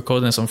we were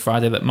recording this on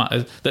Friday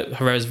that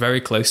Herrera is very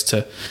close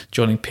to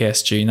joining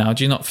PSG now.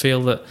 Do you not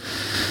feel that?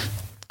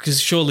 Because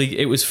surely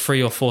it was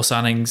 3 or 4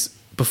 signings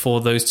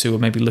before those two were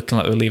maybe looking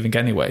like they were leaving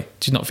anyway.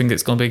 Do you not think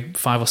it's going to be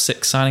 5 or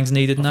 6 signings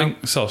needed now? I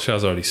think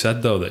Solskjaer's already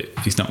said, though, that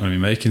he's not going to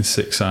be making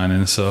 6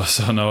 signings,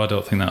 so no, I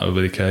don't think that will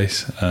be the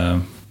case.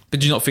 But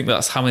do you not think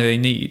that's how many they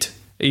need?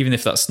 Even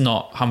if that's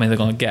not how many they're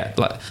going to get?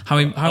 Like how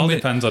many?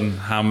 Depends on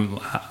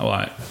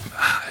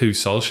who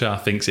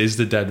Solskjaer thinks is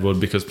the deadwood,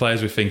 because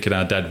players we're thinking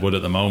are deadwood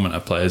at the moment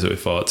are players that we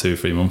thought 2 or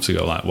 3 months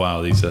ago, like,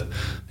 wow, these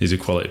are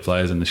quality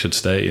players and they should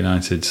stay at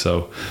United.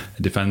 So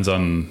it depends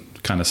on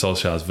kind of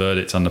Solskjaer's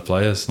verdict on the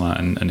players, like,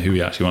 and who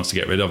he actually wants to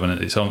get rid of,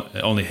 and it's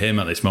only him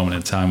at this moment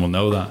in time will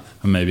know that,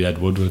 and maybe Ed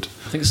Woodward.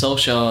 I think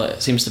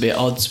Solskjaer seems to be at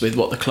odds with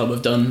what the club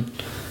have done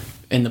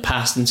in the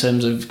past in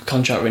terms of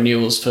contract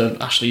renewals for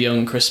Ashley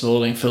Young, Chris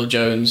Smalling, Phil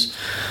Jones.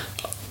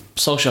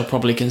 Solskjaer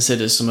probably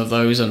considers some of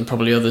those and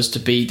probably others to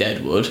be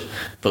deadwood,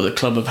 but the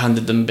club have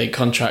handed them big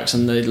contracts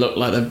and they look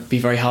like they'd be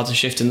very hard to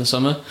shift in the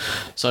summer.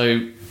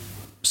 So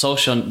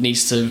Solskjaer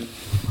needs to,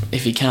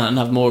 if he can,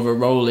 have more of a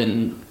role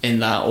in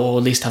that, or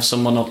at least have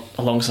someone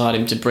alongside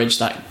him to bridge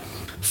that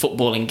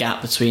footballing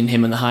gap between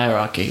him and the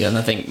hierarchy. And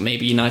I think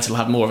maybe United will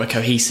have more of a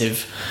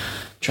cohesive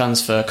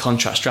transfer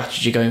contract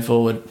strategy going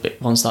forward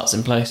once that's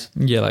in place.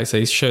 Yeah, like I say,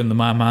 he's shown the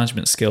man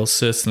management skills,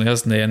 certainly,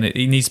 hasn't he? And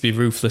he needs to be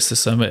ruthless to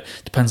some. It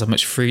depends how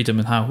much freedom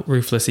and how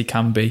ruthless he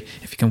can be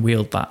if he can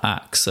wield that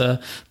axe.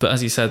 But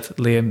as you said,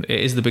 Liam, it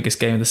is the biggest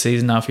game of the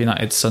season now for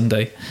United,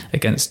 Sunday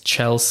against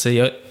Chelsea.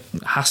 It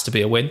has to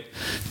be a win.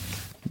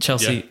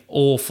 Chelsea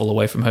awful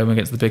away from home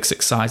against the big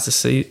 6 sides this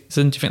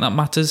season. Do you think that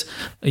matters?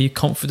 Are you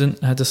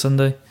confident ahead of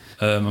Sunday?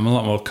 I'm a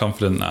lot more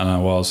confident than I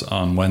was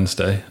on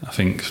Wednesday. I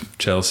think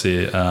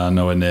Chelsea are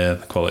nowhere near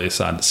the quality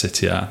side that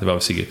City are. They've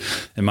obviously,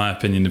 in my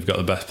opinion, they've got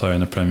the best player in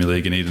the Premier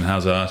League in Eden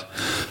Hazard.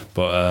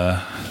 But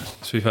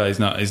to be fair, he's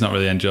not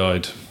really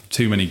enjoyed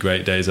too many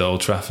great days at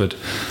Old Trafford.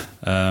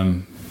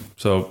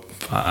 So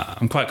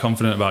I'm quite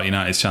confident about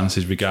United's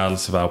chances,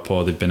 regardless of how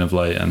poor they've been of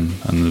late, and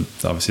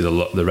obviously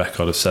the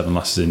record of 7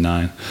 losses in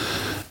 9.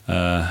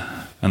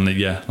 And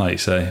like you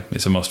say,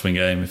 it's a must-win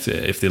game.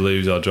 If they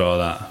lose or draw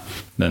that,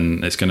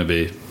 then it's going to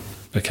be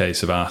a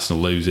case of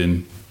Arsenal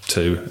losing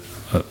 2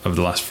 of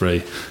the last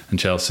 3 and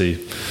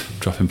Chelsea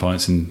dropping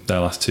points in their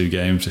last 2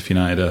 games if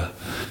United are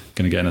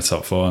going to get in the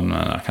top 4. And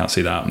I can't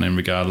see that happening,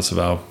 regardless of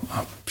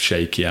how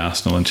shaky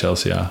Arsenal and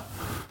Chelsea are.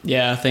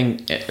 Yeah, I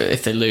think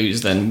if they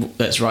lose, then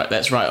let's write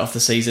off the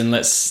season.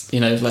 Let's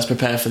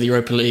prepare for the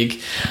Europa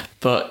League.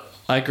 But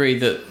I agree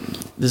that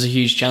there's a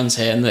huge chance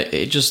here, and that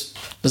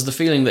there's the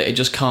feeling that it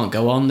just can't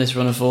go on, this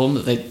run of form,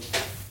 that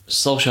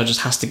Solskjaer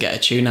just has to get a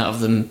tune out of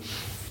them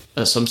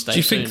at some stage. Do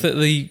you think that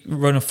the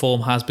run of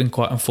form has been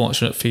quite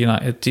unfortunate for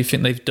United? Do you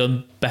think they've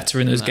done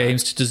better in those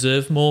games to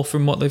deserve more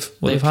from what they've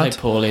had? They've played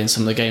poorly in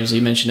some of the games.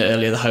 You mentioned it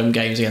earlier, the home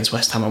games against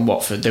West Ham and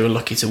Watford, they were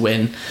lucky to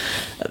win.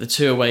 The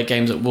 2 away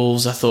games at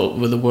Wolves, I thought,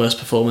 were the worst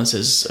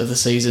performances of the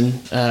season,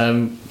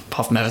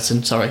 apart from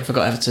Everton. Sorry, I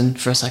forgot Everton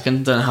for a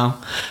second, don't know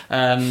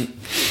how.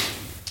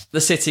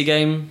 The City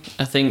game,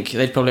 I think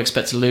they'd probably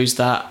expect to lose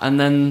that. And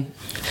then,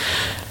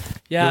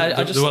 there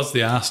was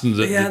the Arsenal.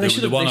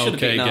 The one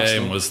okay game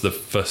Arsenal. Was the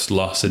first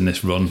loss in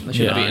this run. They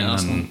should have beaten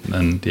Arsenal.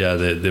 And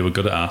they were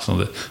good at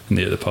Arsenal.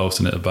 Near the post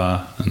and at the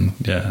bar. And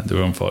they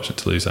were unfortunate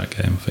to lose that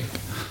game,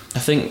 I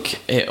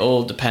think it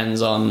all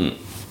depends on,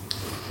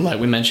 like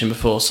we mentioned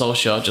before,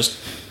 Solskjaer just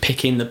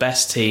picking the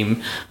best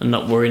team and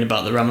not worrying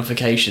about the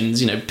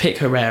ramifications. Pick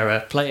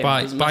Herrera, play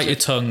him. Bite your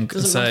tongue.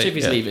 Doesn't matter if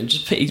he's leaving.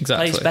 Just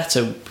plays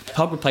better.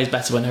 Pogba plays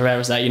better when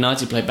Herrera's there.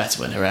 United play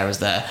better when Herrera's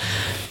there.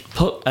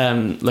 Put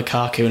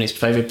Lukaku in his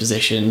favourite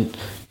position.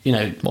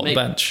 The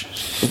bench.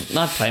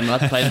 I'd play him.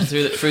 I'd play him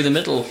through the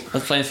middle.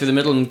 I'd play him through the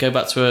middle and go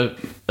back to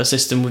a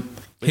system with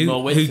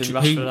more width.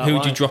 Who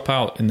would you drop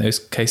out in those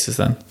cases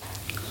then?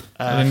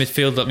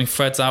 Midfield.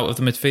 Fred's out of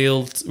the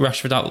midfield.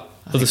 Rashford out.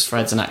 I think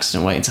Fred's an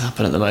accident waiting to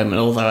happen at the moment.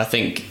 Although I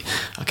think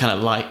I kind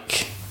of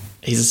like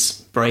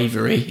his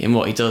bravery in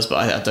what he does, but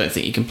I don't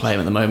think you can play him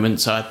at the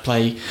moment. So I'd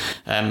play,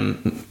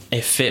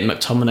 if fit,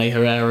 McTominay,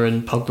 Herrera,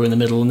 and Pogba in the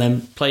middle, and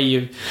then play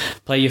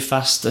your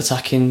fast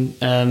attacking,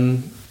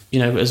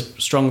 as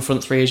strong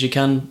front 3 as you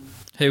can.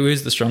 Who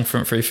is the strong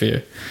front three for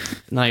you?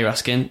 Now you're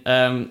asking.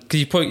 Because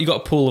you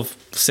got a pool of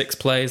 6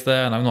 players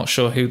there, and I'm not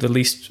sure who the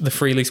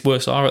 3 least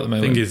worst are at the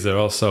moment. The thing is, they're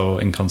also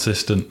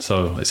inconsistent,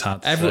 so it's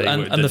hard to say.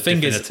 And the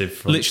thing is,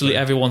 literally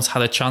everyone's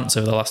had a chance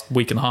over the last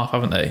week and a half,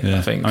 haven't they? Yeah.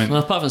 I think. Well,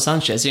 apart from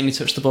Sanchez, he only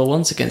touched the ball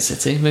once against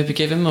City. Maybe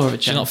give him more of a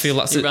chance. Do you not feel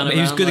that's it? He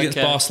was good against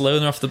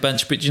Barcelona off the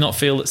bench, but do you not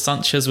feel that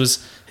Sanchez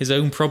was his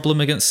own problem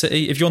against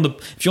City? If you're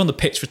on the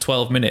pitch for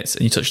 12 minutes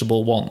and you touch the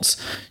ball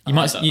once, you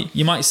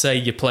might say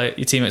your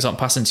teammates aren't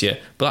passing to you,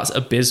 but that's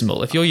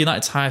abysmal. If you're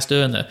United's highest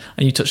earner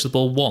and you touch the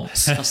ball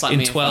once that's like in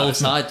me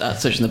 12, side that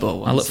touching the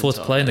ball once. I look forward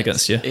to playing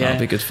against you. Yeah. That'll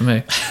be good for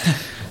me.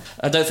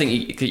 I don't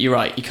think you're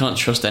right. You can't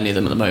trust any of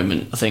them at the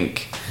moment. I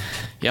think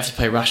you have to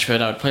play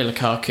Rashford. I would play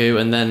Lukaku,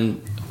 and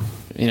then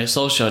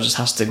Solskjaer just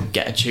has to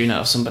get a tune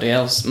out of somebody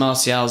else.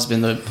 Martial's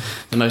been the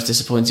most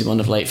disappointing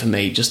one of late for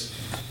me. Just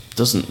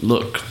doesn't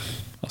look.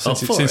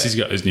 Since he's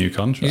got his new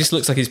contract, he just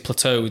looks like he's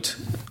plateaued,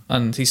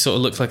 and he sort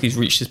of looks like he's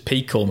reached his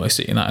peak almost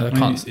at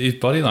United. His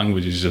body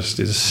language is just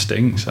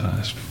stinks.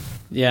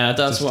 Yeah,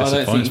 that's what I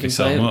don't think you can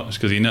say. So much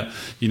because you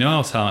know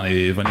how talented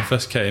he is when he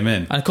first came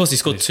in, and of course he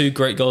scored 2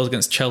 great goals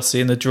against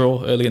Chelsea in the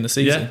draw early in the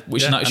season,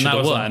 which United should have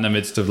won. That was like in the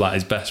midst of like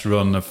his best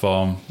run of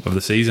form of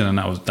the season, and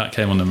that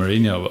came under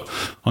Mourinho. But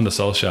under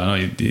Solskjaer,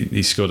 I know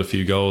he scored a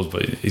few goals,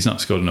 but he's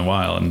not scored in a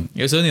while. And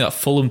it was only that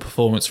Fulham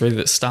performance really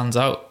that stands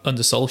out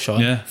under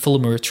Solskjaer. Yeah.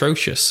 Fulham are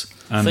atrocious.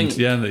 And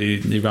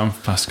he ran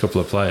past a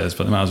couple of players,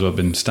 but they might as well have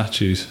been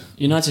statues.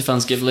 United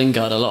fans give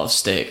Lingard a lot of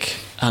stick,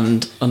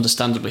 and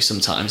understandably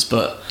sometimes,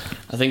 but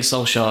I think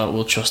Solskjaer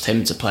will trust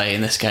him to play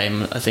in this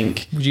game. I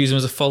think. Would you use him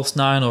as a false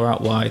 9 or out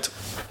wide?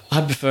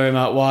 I'd prefer him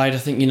out wide. I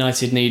think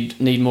United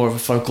need more of a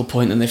focal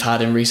point than they've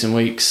had in recent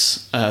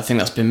weeks. I think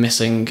that's been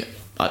missing.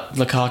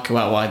 Lukaku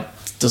out wide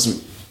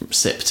doesn't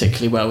sit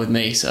particularly well with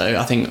me, so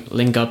I think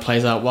Lingard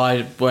plays out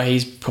wide where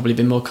he's probably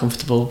been more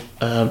comfortable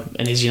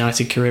in his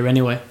United career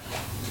anyway.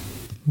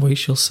 We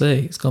shall see.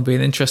 It's going to be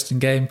an interesting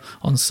game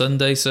on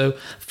Sunday. So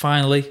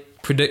finally,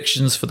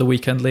 predictions for the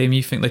weekend, Liam.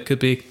 You think there could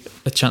be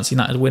a chance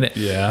United win it?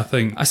 Yeah,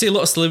 I see a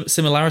lot of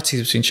similarities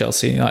between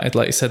Chelsea and United.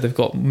 Like you said, they've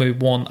got maybe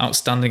one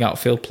outstanding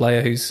outfield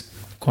player who's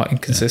quite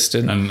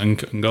inconsistent. Yeah. And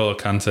N'Golo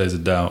Kante is a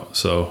doubt,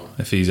 so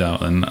if he's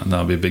out, then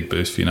that'll be a big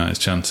boost for United's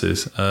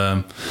chances.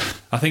 I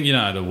think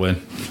United will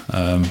win.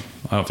 I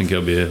don't think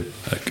it'll be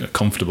a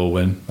comfortable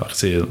win. I could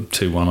see a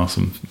 2-1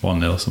 or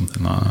 1-0 or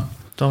something like that.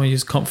 Don't you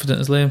as confident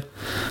as Liam?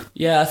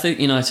 Yeah, I think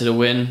United will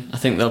win. I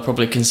think they'll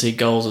probably concede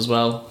goals as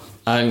well.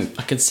 I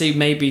could see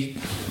maybe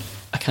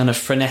a kind of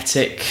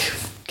frenetic,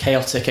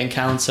 chaotic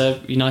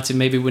encounter. United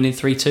maybe winning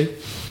 3-2.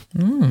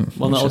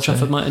 One that Old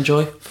Trafford might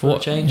enjoy for a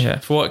change. Yeah,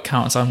 for what it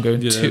counts, I'm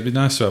going. It'd be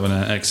nice to have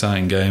an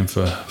exciting game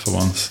for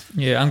once.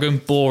 Yeah, I'm going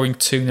boring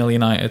 2-0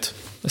 United.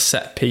 A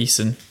set piece,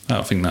 and I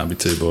don't think that'd be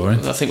too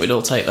boring. I think we'd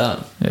all take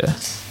that. Yeah,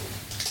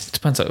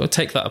 depends. We'll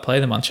take that to play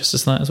the Manchester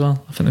tonight as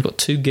well. I think they've got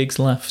 2 gigs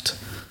left.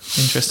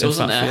 Interesting.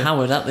 Wasn't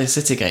Howard at the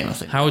City game? I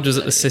think Howard was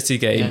at the City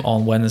game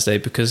on Wednesday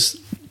because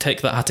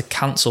Take That had to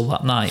cancel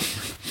that night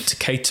to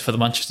cater for the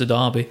Manchester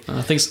derby.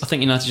 I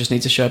think United just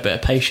need to show a bit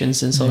of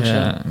patience in Solskjaer.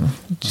 Yeah,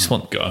 just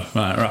want God,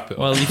 right, wrap it up.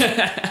 Well,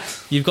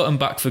 you've got him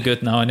back for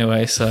good now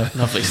anyway. So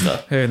lovely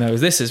stuff. Who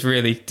knows? This is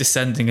really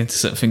descending into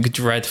something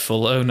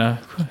dreadful. Oh no,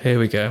 here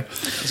we go.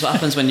 That's what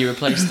happens when you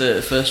replace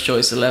the first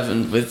choice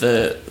 11 with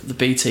the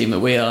B team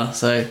that we are.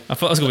 So I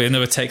thought it was going to be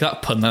another Take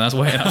That pun. Then I was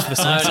waiting out for the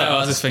song. I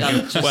was just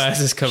thinking, where's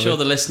this coming? I'm sure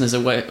the listeners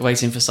are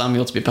waiting for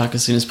Samuel to be back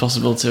as soon as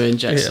possible to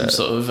inject some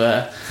sort of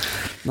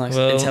nice,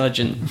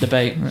 intelligent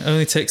debate. It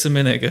only takes a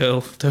minute,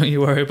 girl. Don't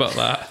you worry about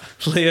that.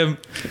 Liam,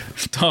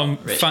 Tom,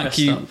 thank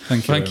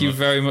you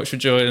very much for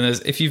joining us.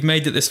 If you've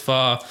made it this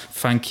far,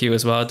 thank you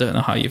as well. I don't know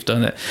how you've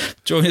done it.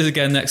 Join us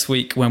again next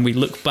week when we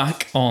look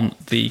back on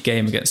the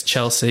game against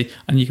Chelsea,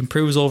 and you can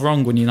prove us all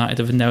wrong when United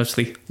have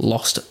inevitably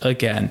lost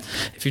again.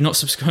 If you've not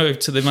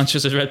subscribed to the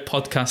Manchester Red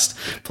podcast,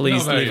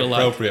 please leave a like.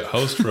 Appropriate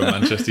host for a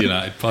Manchester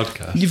United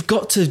podcast. You've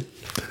got to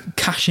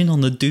cash in on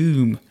the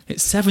doom.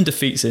 It's 7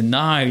 defeats in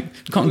 9.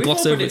 You can't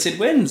gloss over predicted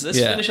wins. Let's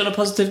finish on a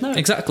positive note.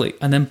 Exactly,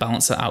 and then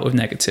balance that out with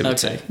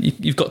negativity. Okay.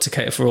 You've got to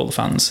cater for all the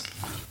fans.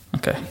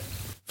 Okay.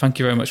 Thank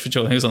you very much for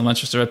joining us on the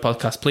Manchester Red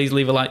podcast. Please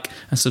leave a like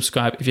and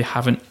subscribe if you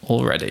haven't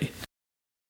already.